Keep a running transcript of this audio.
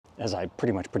as I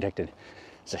pretty much predicted,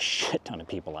 there's a shit ton of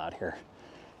people out here.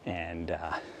 And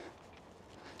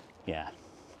yeah,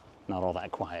 not all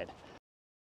that quiet.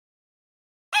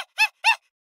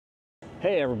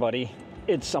 Hey everybody,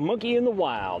 it's a monkey in the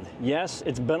wild. Yes,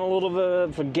 it's been a little bit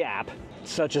of a gap,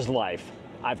 such is life.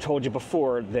 I've told you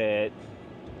before that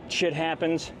shit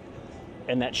happens,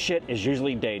 and that shit is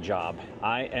usually day job.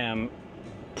 I am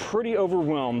pretty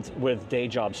overwhelmed with day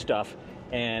job stuff,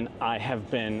 and I have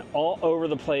been all over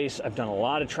the place. I've done a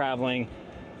lot of traveling.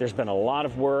 There's been a lot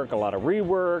of work, a lot of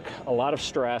rework, a lot of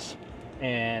stress,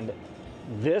 and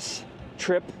this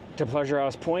trip to Pleasure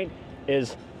House Point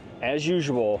is, as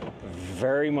usual,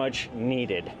 very much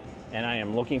needed, and I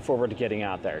am looking forward to getting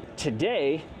out there.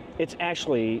 Today, it's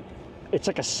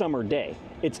like a summer day.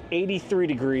 It's 83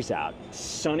 degrees out,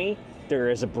 sunny, there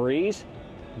is a breeze,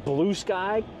 blue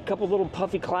sky, a couple little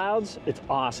puffy clouds. It's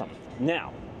awesome.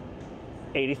 Now,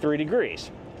 83 degrees,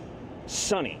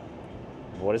 sunny.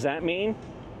 What does that mean?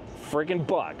 Freaking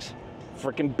bugs,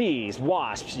 freaking bees,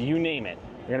 wasps, you name it.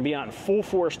 They're gonna be out in full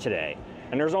force today.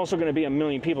 And there's also gonna be a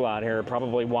million people out here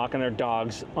probably walking their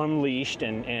dogs unleashed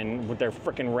and with their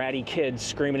freaking ratty kids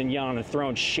screaming and yelling and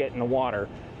throwing shit in the water.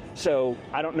 So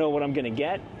I don't know what I'm gonna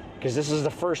get, because this is the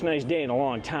first nice day in a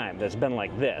long time that's been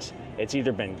like this. It's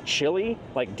either been chilly,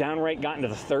 like downright got into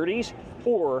the 30s,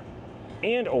 or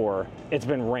it's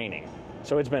been raining.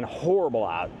 So it's been horrible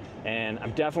out, and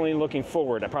I'm definitely looking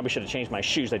forward. I probably should have changed my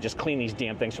shoes. I just cleaned these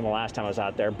damn things from the last time I was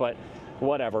out there, but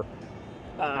whatever.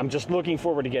 I'm just looking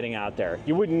forward to getting out there.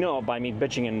 You wouldn't know it by me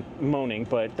bitching and moaning,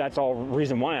 but that's all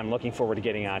reason why I'm looking forward to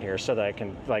getting out here, so that I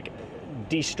can like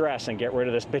de-stress and get rid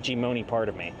of this bitchy moany part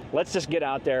of me. Let's just get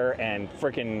out there and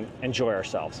freaking enjoy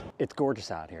ourselves. It's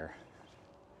gorgeous out here.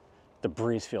 The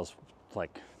breeze feels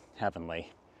like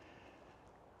heavenly.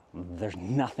 There's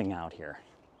nothing out here.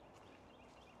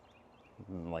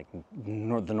 Like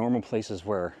the normal places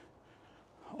where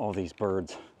all these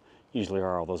birds usually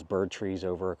are, all those bird trees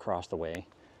over across the way,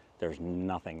 there's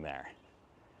nothing there.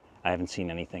 I haven't seen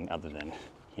anything other than,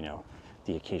 you know,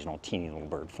 the occasional teeny little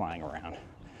bird flying around,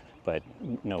 but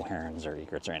no herons or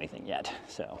egrets or anything yet.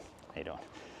 So, how you doing?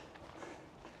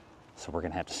 So we're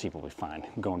gonna have to see what we find.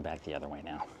 I'm going back the other way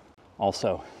now.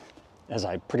 Also, as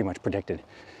I pretty much predicted,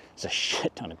 there's a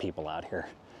shit ton of people out here,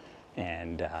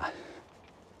 and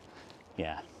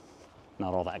yeah,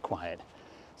 not all that quiet.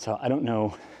 So I don't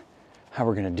know how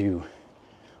we're gonna do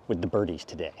with the birdies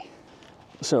today.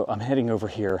 So I'm heading over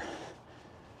here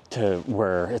to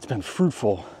where it's been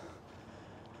fruitful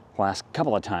last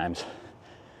couple of times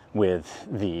with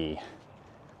the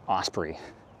osprey,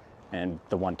 and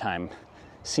the one time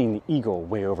seeing the eagle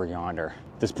way over yonder.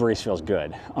 This breeze feels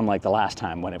good, unlike the last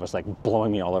time when it was like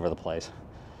blowing me all over the place.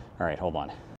 All right, hold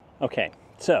on. Okay,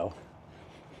 so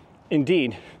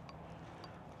indeed,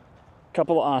 a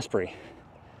couple of osprey,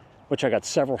 which I got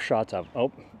several shots of. Oh,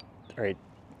 all right.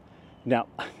 Now,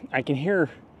 I can hear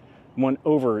one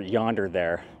over yonder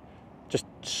there, just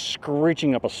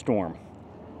screeching up a storm.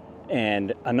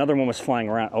 And another one was flying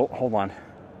around. Oh, hold on.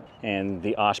 And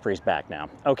the osprey's back now.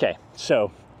 Okay,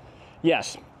 so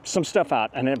yes, some stuff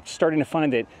out, and I'm starting to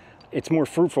find that it's more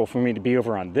fruitful for me to be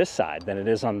over on this side than it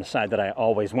is on the side that I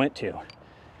always went to.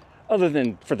 Other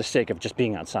than for the sake of just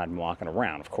being outside and walking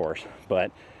around, of course.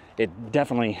 But it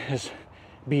definitely has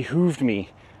behooved me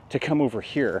to come over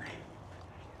here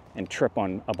and trip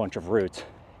on a bunch of roots.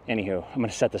 Anywho, I'm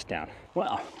gonna set this down.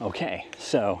 Well, okay,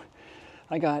 so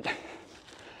I got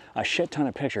a shit ton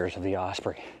of pictures of the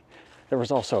osprey. There was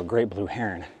also a great blue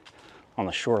heron on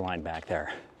the shoreline back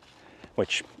there,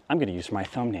 which I'm gonna use for my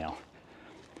thumbnail.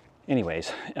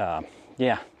 Anyways,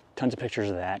 yeah, tons of pictures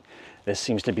of that. This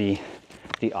seems to be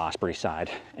the osprey side,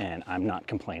 and I'm not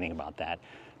complaining about that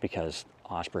because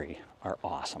osprey are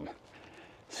awesome.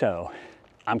 So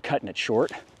I'm cutting it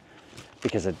short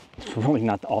because it's really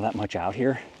not all that much out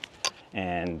here,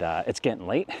 and it's getting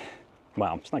late.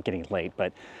 Well, it's not getting late,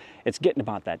 but it's getting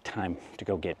about that time to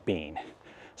go get bean.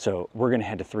 So we're gonna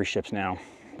head to Three Ships now.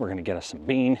 We're gonna get us some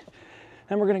bean,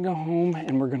 then we're gonna go home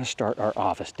and we're gonna start our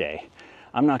office day.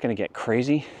 I'm not gonna get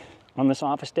crazy on this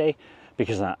office day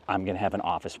because I'm gonna have an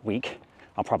office week.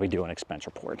 I'll probably do an expense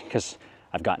report because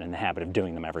I've gotten in the habit of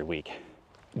doing them every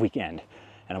weekend,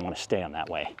 and I wanna stay on that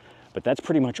way. But that's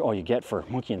pretty much all you get for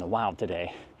Monkey in the Wild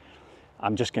today.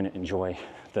 I'm just gonna enjoy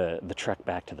the trek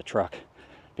back to the truck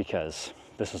because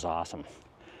this is awesome.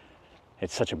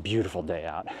 It's such a beautiful day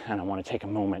out, and I wanna take a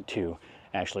moment to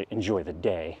actually enjoy the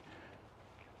day,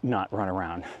 not run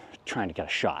around trying to get a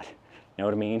shot. You know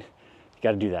what I mean? You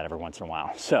gotta do that every once in a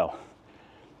while. So,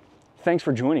 thanks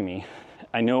for joining me.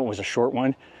 I know it was a short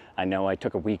one. I know I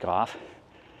took a week off.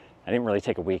 I didn't really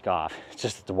take a week off. It's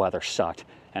just that the weather sucked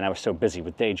and I was so busy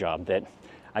with day job that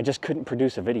I just couldn't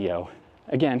produce a video.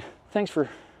 Again, thanks for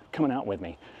coming out with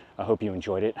me. I hope you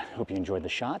enjoyed it. I hope you enjoyed the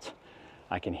shots.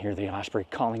 I can hear the osprey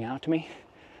calling out to me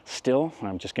still, and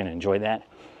I'm just gonna enjoy that.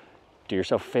 Do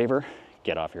yourself a favor,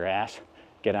 get off your ass,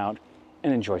 get out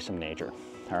and enjoy some nature.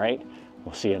 All right,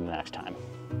 we'll see you in the next time.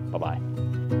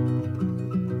 Bye-bye.